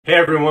Hey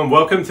everyone,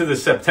 welcome to the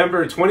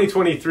September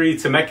 2023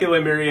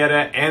 Temecula,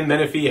 Murrieta, and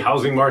Menifee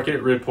housing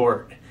market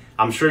report.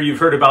 I'm sure you've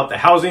heard about the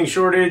housing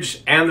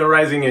shortage and the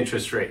rising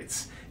interest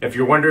rates. If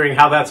you're wondering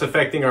how that's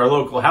affecting our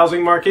local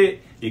housing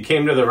market, you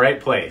came to the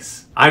right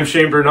place. I'm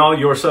Bernal,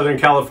 your Southern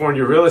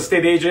California real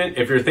estate agent.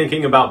 If you're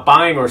thinking about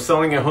buying or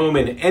selling a home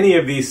in any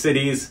of these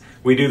cities,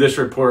 we do this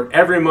report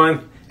every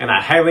month, and I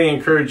highly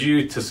encourage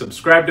you to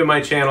subscribe to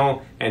my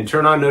channel and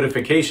turn on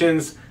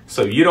notifications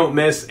so you don't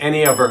miss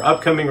any of our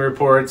upcoming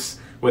reports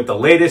with the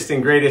latest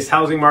and greatest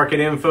housing market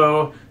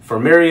info for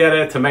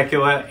Murrieta,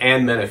 Temecula,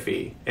 and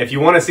Menifee. If you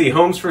want to see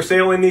homes for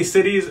sale in these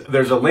cities,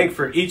 there's a link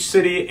for each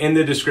city in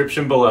the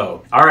description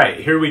below. All right,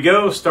 here we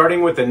go,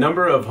 starting with the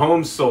number of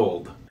homes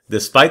sold.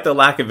 Despite the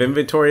lack of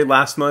inventory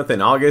last month,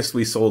 in August,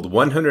 we sold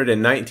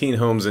 119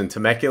 homes in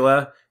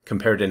Temecula,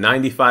 compared to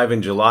 95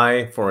 in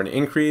July, for an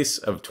increase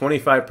of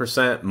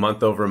 25%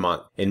 month over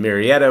month. In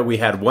Murrieta, we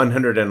had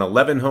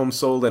 111 homes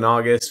sold in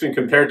August, and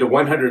compared to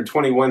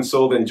 121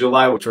 sold in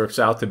July, which works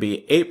out to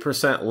be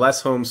 8%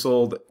 less homes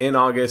sold in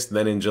August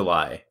than in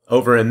July.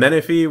 Over in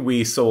Menifee,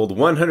 we sold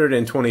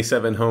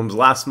 127 homes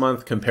last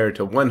month compared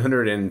to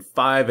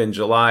 105 in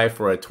July,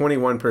 for a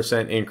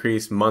 21%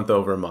 increase month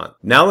over month.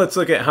 Now let's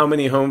look at how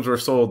many homes were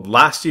sold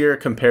last year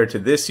compared to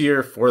this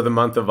year for the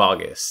month of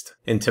August.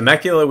 In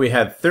Temecula, we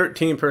had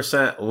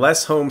 13%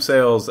 less home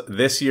sales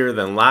this year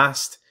than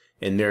last.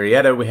 In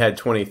Murrieta, we had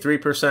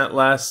 23%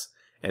 less,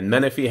 and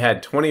Menifee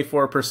had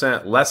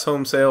 24% less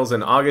home sales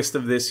in August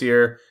of this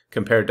year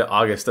compared to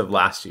August of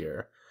last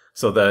year.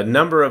 So the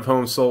number of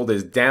homes sold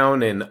is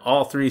down in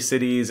all three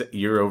cities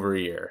year over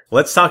year.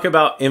 Let's talk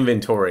about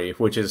inventory,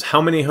 which is how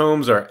many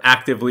homes are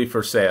actively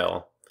for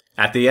sale.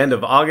 At the end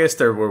of August,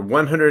 there were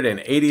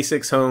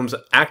 186 homes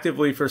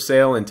actively for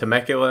sale in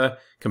Temecula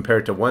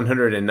compared to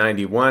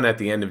 191 at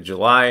the end of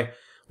July,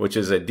 which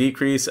is a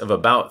decrease of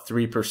about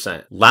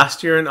 3%.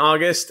 Last year in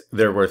August,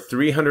 there were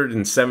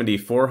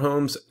 374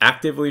 homes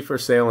actively for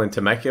sale in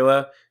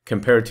Temecula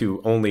compared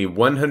to only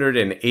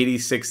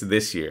 186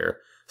 this year.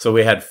 So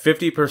we had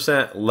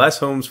 50% less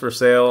homes for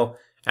sale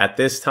at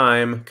this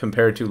time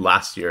compared to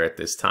last year at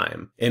this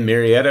time. In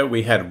Murrieta,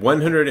 we had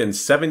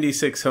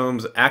 176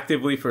 homes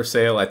actively for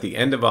sale at the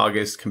end of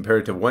August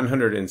compared to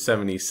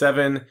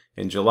 177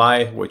 in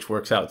July, which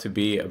works out to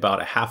be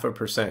about a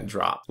 0.5%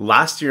 drop.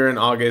 Last year in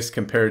August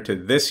compared to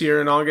this year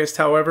in August,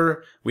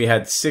 however, we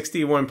had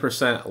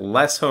 61%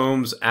 less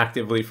homes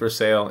actively for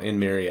sale in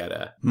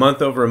Murrieta.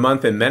 Month over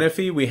month in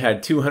Menifee, we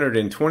had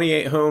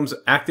 228 homes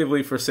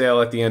actively for sale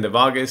at the end of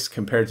August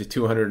compared to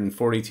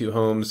 242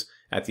 homes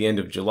at the end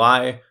of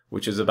July,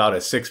 which is about a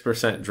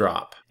 6%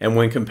 drop. And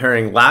when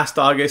comparing last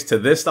August to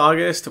this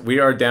August, we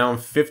are down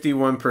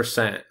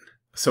 51%.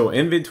 So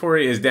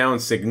inventory is down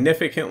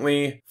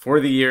significantly for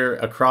the year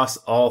across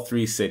all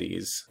three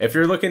cities. If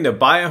you're looking to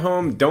buy a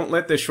home, don't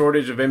let the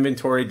shortage of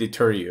inventory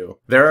deter you.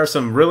 There are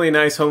some really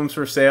nice homes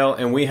for sale,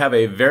 and we have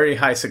a very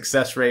high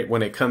success rate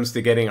when it comes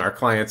to getting our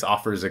clients'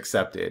 offers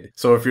accepted.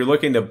 So if you're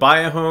looking to buy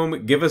a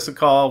home, give us a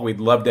call.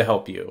 We'd love to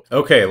help you.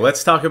 Okay,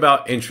 let's talk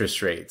about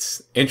interest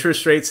rates.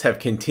 Interest rates have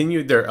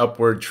continued their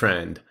upward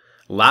trend.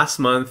 Last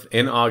month,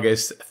 in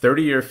August,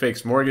 30-year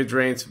fixed mortgage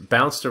rates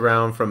bounced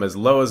around from as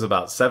low as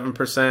about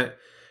 7%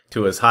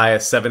 to as high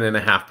as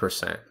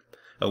 7.5%.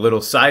 A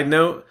little side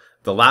note,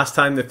 the last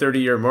time the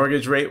 30-year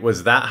mortgage rate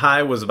was that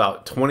high was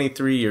about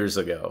 23 years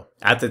ago.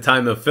 At the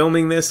time of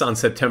filming this on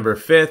September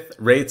 5th,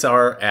 rates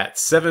are at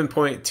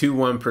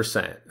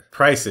 7.21%.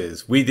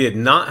 Prices. We did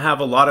not have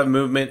a lot of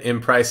movement in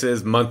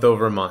prices month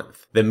over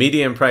month. The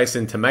median price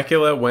in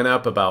Temecula went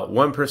up about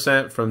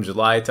 1% from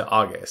July to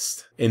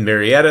August. In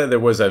Murrieta, there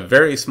was a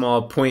very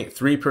small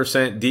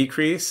 0.3%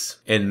 decrease.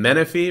 In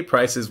Menifee,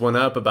 prices went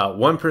up about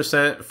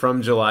 1%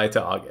 from July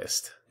to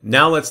August.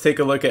 Now let's take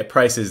a look at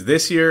prices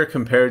this year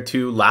compared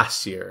to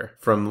last year.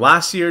 From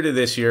last year to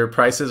this year,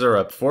 prices are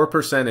up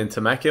 4% in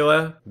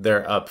Temecula,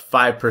 they're up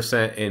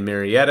 5% in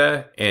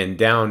Murrieta, and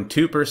down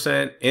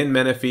 2% in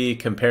Menifee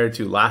compared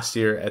to last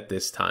year at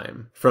this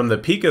time. From the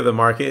peak of the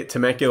market,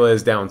 Temecula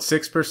is down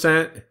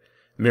 6%,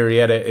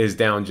 Murrieta is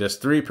down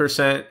just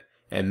 3%,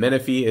 and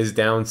Menifee is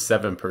down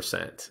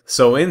 7%.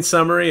 So in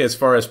summary, as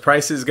far as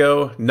prices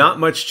go, not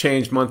much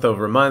change month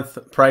over month.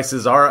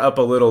 Prices are up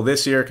a little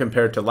this year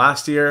compared to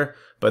last year,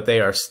 but they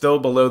are still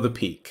below the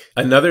peak.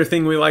 Another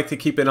thing we like to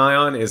keep an eye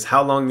on is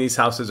how long these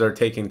houses are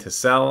taking to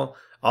sell,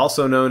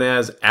 also known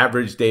as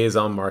average days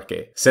on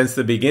market. Since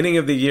the beginning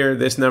of the year,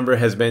 this number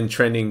has been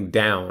trending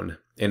down.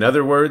 In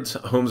other words,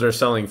 homes are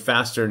selling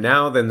faster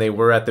now than they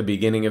were at the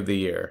beginning of the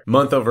year.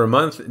 Month over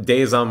month,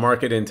 days on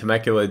market in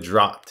Temecula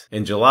dropped.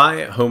 In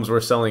July, homes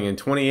were selling in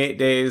 28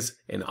 days.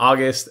 In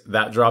August,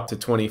 that dropped to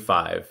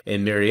 25.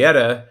 In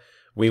Murrieta,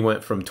 we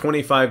went from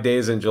 25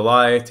 days in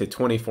July to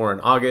 24 in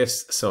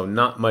August, so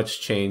not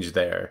much change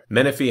there.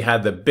 Menifee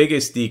had the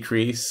biggest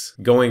decrease,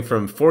 going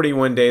from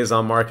 41 days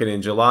on market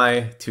in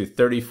July to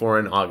 34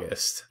 in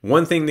August.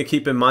 One thing to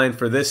keep in mind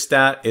for this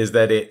stat is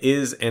that it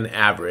is an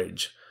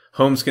average.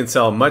 Homes can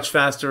sell much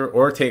faster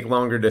or take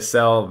longer to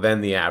sell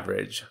than the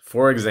average.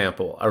 For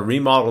example, a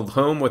remodeled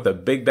home with a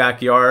big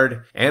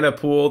backyard and a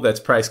pool that's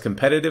priced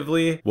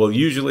competitively will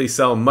usually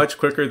sell much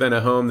quicker than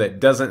a home that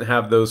doesn't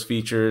have those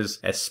features,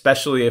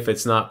 especially if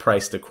it's not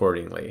priced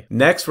accordingly.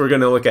 Next, we're going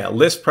to look at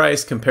list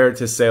price compared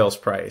to sales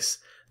price.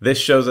 This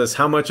shows us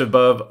how much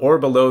above or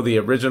below the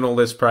original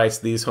list price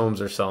these homes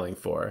are selling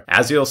for.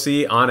 As you'll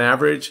see, on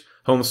average,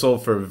 homes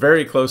sold for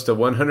very close to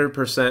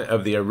 100%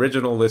 of the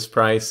original list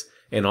price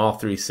in all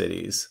 3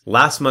 cities.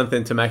 Last month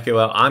in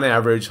Temecula, on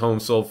average,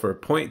 homes sold for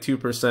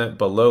 0.2%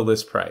 below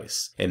list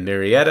price. In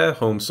Murrieta,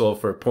 homes sold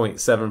for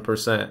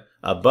 0.7%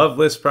 above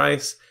list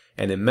price,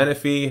 and in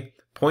Menifee,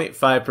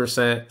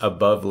 0.5%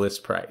 above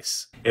list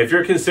price. If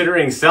you're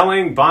considering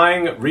selling,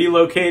 buying,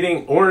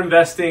 relocating, or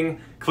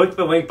investing, click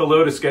the link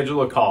below to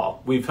schedule a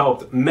call. We've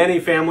helped many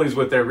families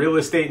with their real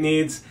estate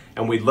needs,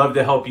 and we'd love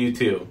to help you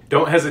too.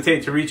 Don't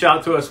hesitate to reach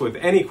out to us with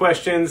any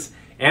questions,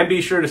 and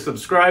be sure to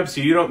subscribe so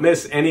you don't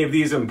miss any of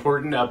these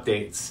important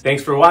updates.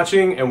 Thanks for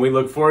watching, and we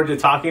look forward to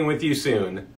talking with you soon.